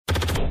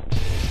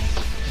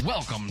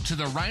Welcome to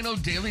the Rhino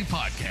Daily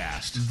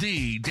Podcast,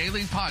 the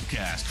daily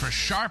podcast for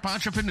sharp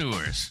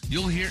entrepreneurs.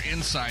 You'll hear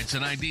insights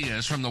and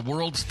ideas from the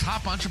world's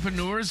top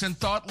entrepreneurs and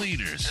thought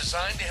leaders,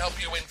 designed to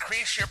help you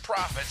increase your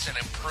profits and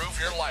improve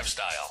your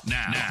lifestyle.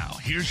 Now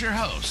here's your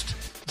host,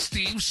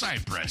 Steve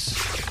Sipress.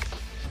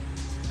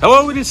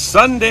 Hello, it is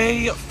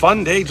Sunday,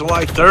 fun day,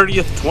 July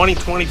 30th,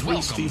 2023.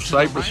 Welcome Steve to the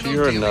Sipress Rhino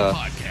here, Daily and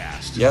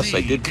Podcast, yes, the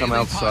I did come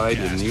daily outside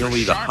podcast in for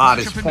nearly the sharp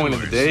hottest point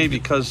of the entrepreneurs. day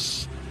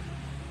because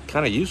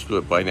kind of used to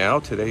it by now.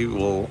 Today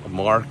will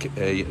mark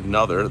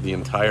the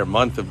entire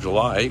month of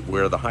July,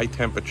 where the high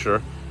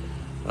temperature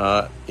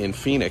in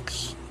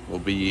Phoenix will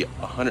be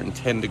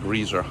 110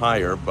 degrees or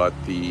higher, but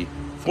the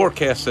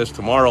forecast says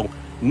tomorrow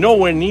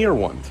nowhere near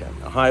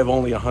 110, a high of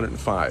only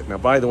 105. Now,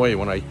 by the way,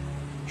 when I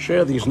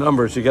share these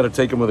numbers, you got to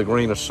take them with a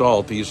grain of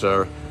salt. These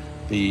are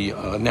the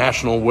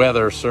National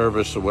Weather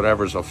Service or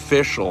whatever's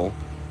official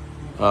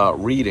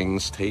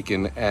readings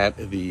taken at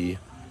the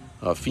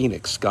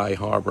Phoenix Sky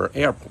Harbor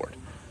Airport.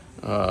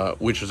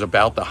 Which is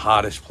about the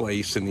hottest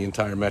place in the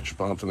entire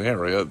metropolitan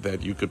area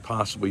that you could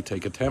possibly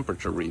take a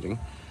temperature reading.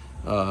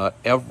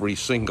 Every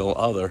single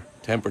other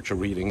temperature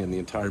reading in the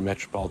entire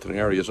metropolitan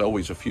area is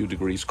always a few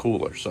degrees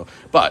cooler.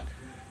 But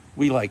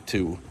we like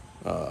to,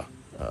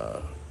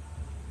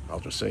 I'll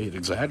just say it,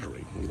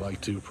 exaggerate. We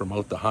like to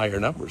promote the higher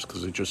numbers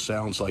because it just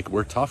sounds like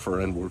we're tougher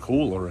and we're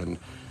cooler, and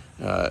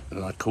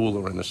not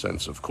cooler in the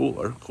sense of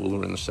cooler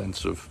in the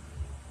sense of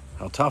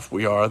how tough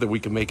we are that we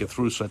can make it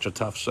through such a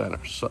tough summer.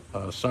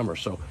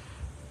 So,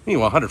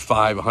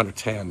 105,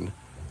 110,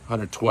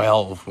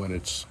 112 when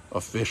it's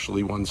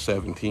officially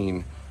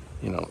 117,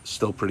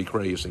 still pretty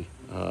crazy.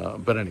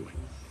 But anyway,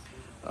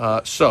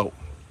 I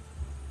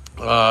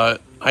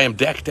am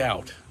decked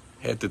out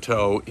head to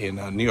toe in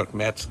New York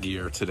Mets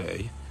gear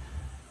today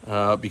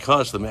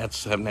because the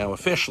Mets have now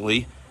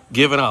officially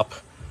given up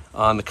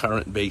on the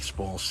current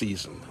baseball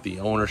season. The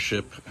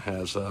ownership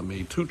has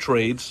made two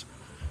trades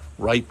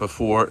right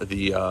before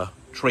the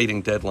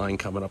trading deadline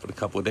coming up in a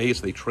couple of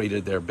days. They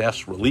traded their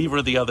best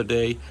reliever the other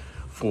day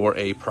for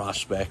a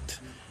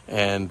prospect,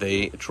 and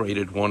they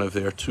traded one of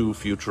their two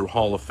future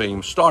Hall of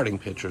Fame starting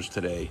pitchers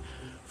today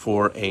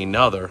for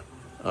another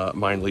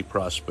minor league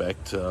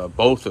prospect,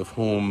 both of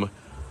whom,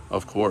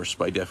 of course,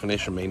 by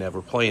definition, may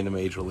never play in the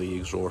major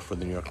leagues or for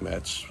the New York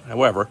Mets.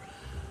 However,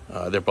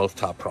 they're both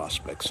top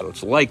prospects, so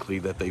it's likely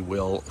that they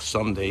will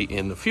someday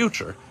in the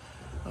future.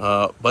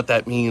 But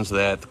that means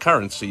that the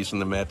current season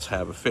the Mets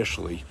have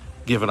officially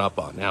given up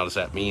on. Now, does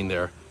that mean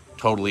they're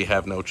totally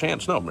have no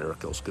chance? No,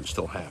 miracles could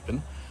still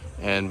happen.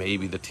 And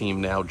maybe the team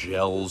now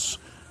gels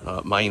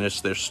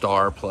minus their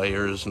star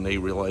players, and they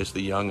realize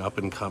the young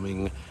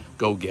up-and-coming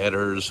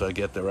go-getters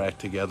get their act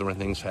together and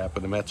things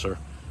happen. The Mets are,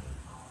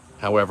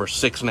 however,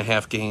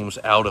 6.5 games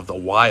out of the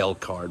wild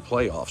card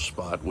playoff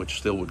spot, which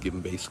still would give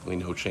them basically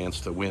no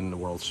chance to win the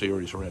World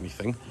Series or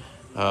anything,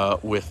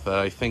 with,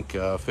 I think,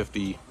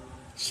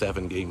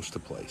 57 games to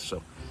play,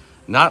 so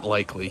not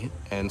likely.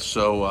 And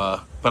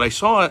so, but I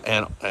saw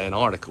an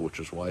article, which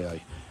is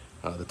why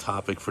the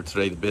topic for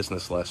today, the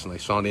business lesson. I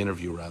saw an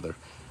interview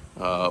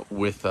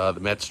with the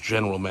Mets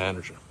general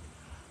manager,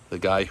 the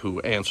guy who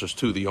answers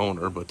to the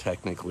owner, but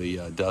technically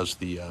does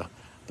the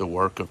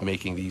work of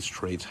making these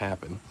trades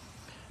happen.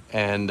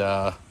 And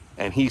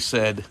he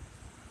said,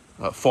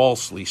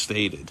 falsely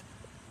stated,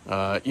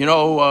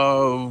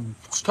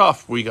 it's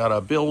tough. We got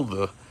to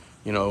build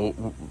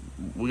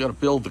we got to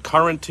build the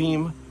current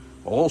team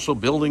while also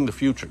building the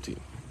future team.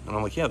 And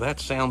I'm like, yeah,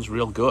 that sounds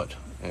real good.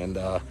 And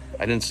I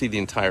didn't see the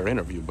entire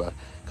interview, but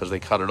because they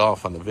cut it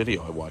off on the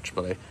video I watched.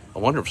 But I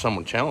wonder if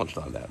someone challenged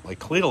on that. Like,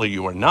 clearly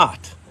you are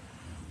not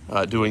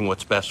doing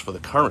what's best for the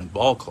current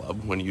ball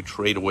club when you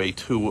trade away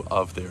two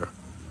of their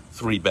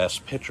three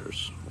best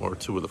pitchers, or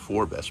two of the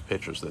four best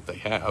pitchers that they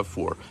have,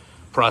 for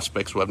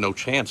prospects who have no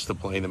chance to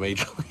play in the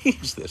major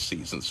leagues this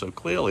season. So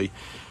clearly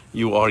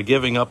you are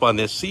giving up on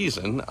this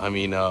season. I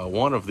mean,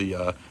 one of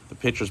the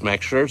pitchers,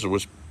 Max Scherzer,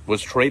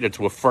 was traded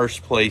to a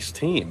first-place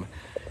team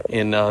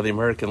in the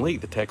American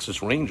League, the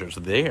Texas Rangers.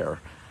 They're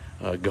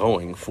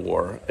going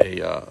for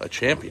a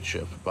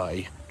championship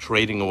by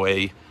trading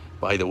away,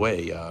 by the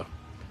way,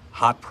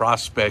 hot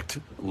prospect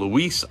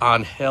Luis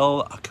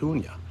Angel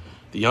Acuna,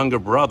 the younger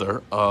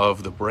brother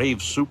of the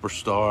Braves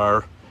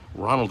superstar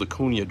Ronald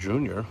Acuna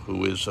Jr.,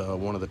 who is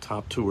one of the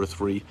top 2 or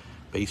 3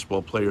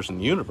 baseball players in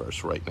the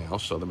universe right now.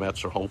 So the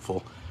Mets are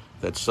hopeful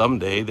that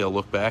someday they'll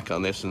look back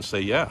on this and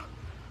say, yeah,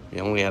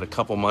 we only had a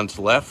couple months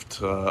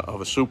left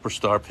of a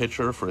superstar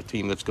pitcher for a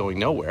team that's going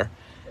nowhere,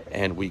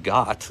 and we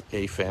got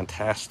a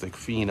fantastic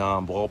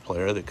phenom ball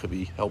player that could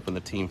be helping the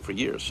team for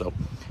years. So,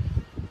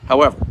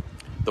 however,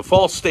 the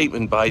false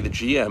statement by the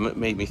GM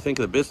made me think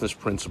of the business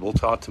principle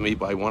taught to me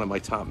by one of my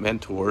top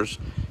mentors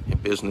in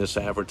business,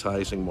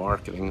 advertising,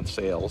 marketing, and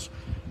sales,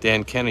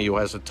 Dan Kennedy, who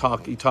has a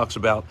talk. He talks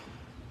about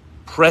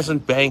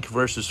present bank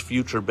versus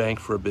future bank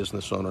for a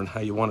business owner and how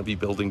you want to be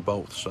building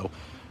both. So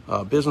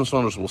business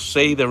owners will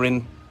say they're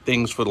in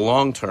things for the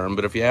long term,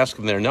 but if you ask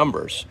them their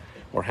numbers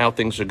or how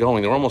things are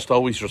going, they're almost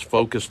always just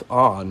focused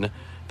on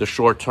the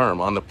short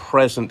term, on the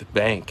present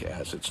bank,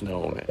 as it's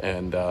known.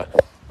 And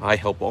I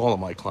help all of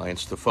my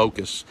clients to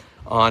focus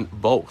on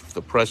both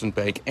the present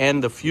bank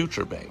and the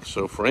future bank.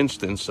 So, for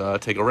instance,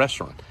 take a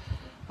restaurant.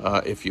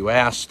 If you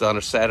asked on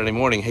a Saturday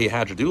morning, hey,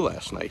 how'd you do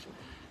last night?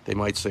 They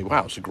might say,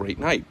 wow, it's a great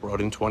night.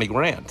 Brought in 20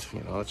 grand.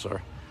 It's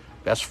our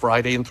best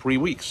Friday in 3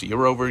 weeks.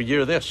 Year over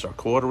year this. Our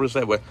quarter is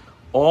that way.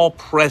 All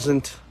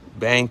present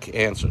bank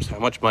answers. How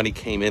much money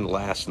came in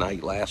last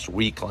night, last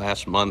week,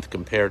 last month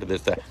compared to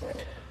this, that.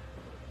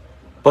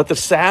 But the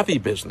savvy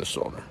business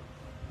owner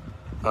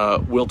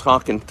will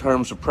talk in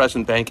terms of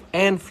present bank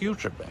and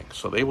future bank.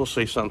 So they will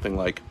say something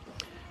like,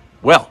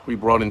 well, we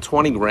brought in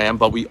 20 grand,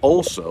 but we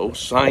also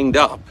signed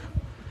up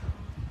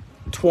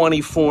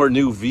 24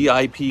 new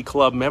VIP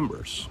club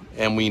members.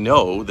 And we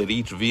know that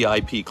each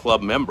VIP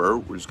club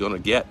member is going to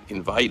get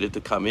invited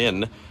to come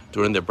in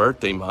during their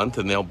birthday month,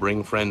 and they'll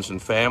bring friends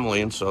and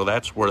family, and so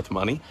that's worth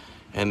money.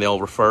 And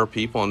they'll refer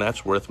people, and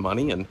that's worth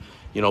money. And,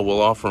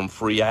 we'll offer them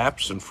free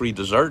apps and free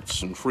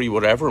desserts and free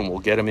whatever, and we'll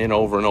get them in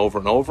over and over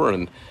and over,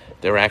 and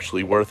they're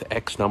actually worth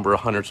X number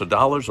of hundreds of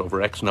dollars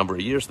over X number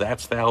of years.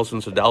 That's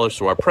thousands of dollars.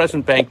 So our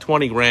present bank,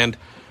 20 grand.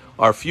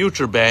 Our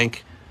future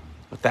bank,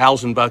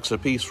 $1,000 a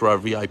piece for our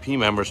VIP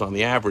members on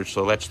the average.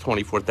 So that's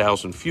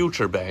 24,000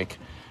 future bank.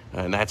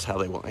 And that's how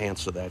they will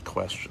answer that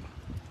question.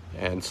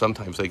 And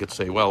sometimes they could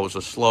say, well, it was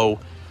a slow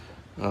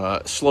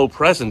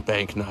present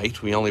bank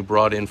night. We only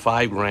brought in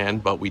 5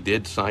 grand, but we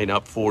did sign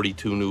up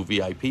 42 new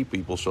VIP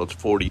people. So it's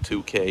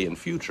 42K in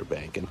future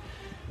bank.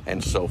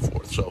 And so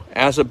forth. So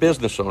as a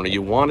business owner,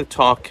 you want to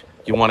talk,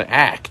 you want to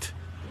act,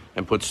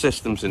 and put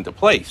systems into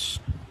place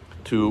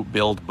to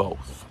build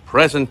both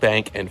present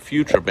bank and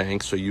future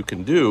bank, so you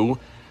can do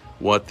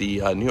what the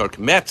New York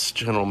Mets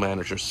general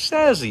manager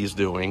says he's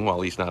doing,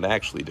 while he's not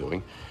actually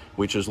doing,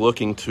 which is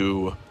looking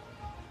to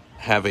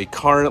have a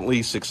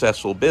currently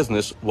successful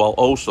business while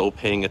also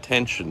paying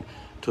attention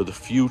to the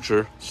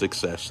future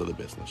success of the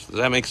business. Does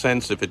that make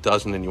sense? If it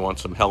doesn't and you want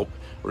some help,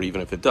 or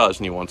even if it does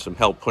and you want some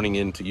help putting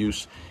into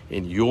use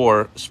in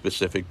your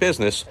specific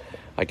business,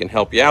 I can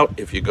help you out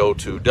if you go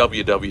to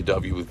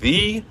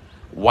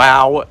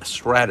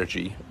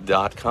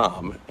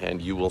www.thewowstrategy.com,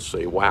 and you will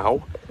say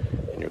wow,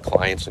 and your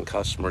clients and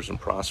customers and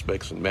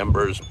prospects and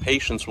members and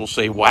patients will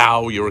say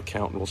wow, your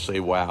accountant will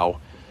say wow,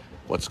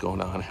 what's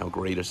going on, how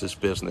great is this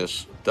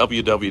business?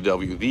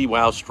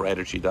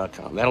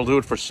 www.thewowstrategy.com. That'll do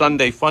it for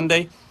Sunday Fun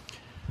Day.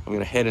 I'm going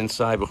to head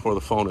inside before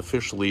the phone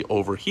officially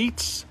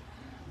overheats.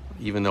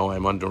 Even though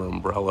I'm under an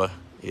umbrella,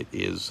 it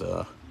is,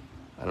 I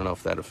don't know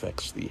if that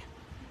affects the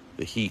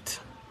heat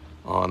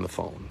on the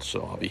phone.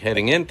 So I'll be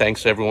heading in.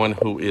 Thanks everyone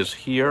who is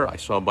here. I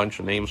saw a bunch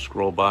of names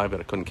scroll by,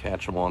 but I couldn't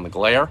catch them all in the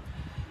glare.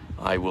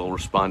 I will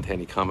respond to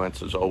any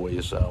comments as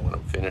always when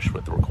I'm finished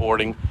with the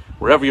recording.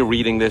 Wherever you're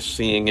reading this,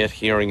 seeing it,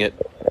 hearing it,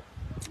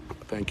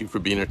 thank you for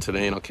being here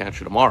today, and I'll catch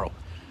you tomorrow.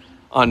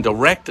 On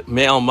Direct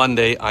Mail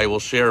Monday, I will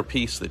share a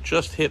piece that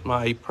just hit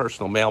my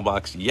personal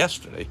mailbox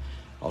yesterday.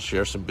 I'll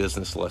share some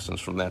business lessons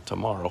from that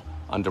tomorrow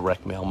on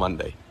Direct Mail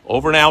Monday.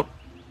 Over and out.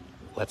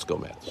 Let's go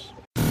Mets.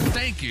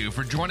 Thank you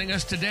for joining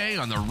us today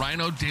on the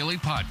Rhino Daily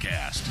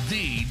Podcast,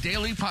 the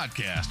daily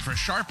podcast for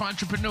sharp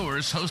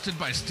entrepreneurs, hosted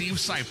by Steve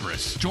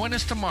Sipress. Join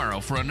us tomorrow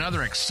for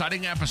another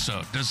exciting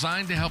episode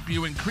designed to help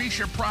you increase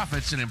your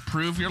profits and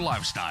improve your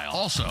lifestyle.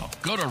 Also,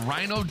 go to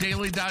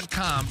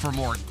rhinodaily.com for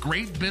more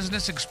great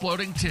business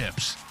exploding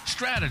tips,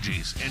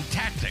 strategies, and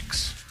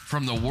tactics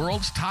from the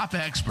world's top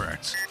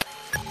experts.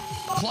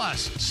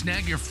 Plus,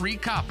 snag your free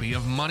copy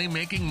of Money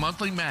Making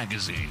Monthly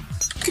magazine.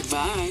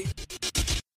 Goodbye.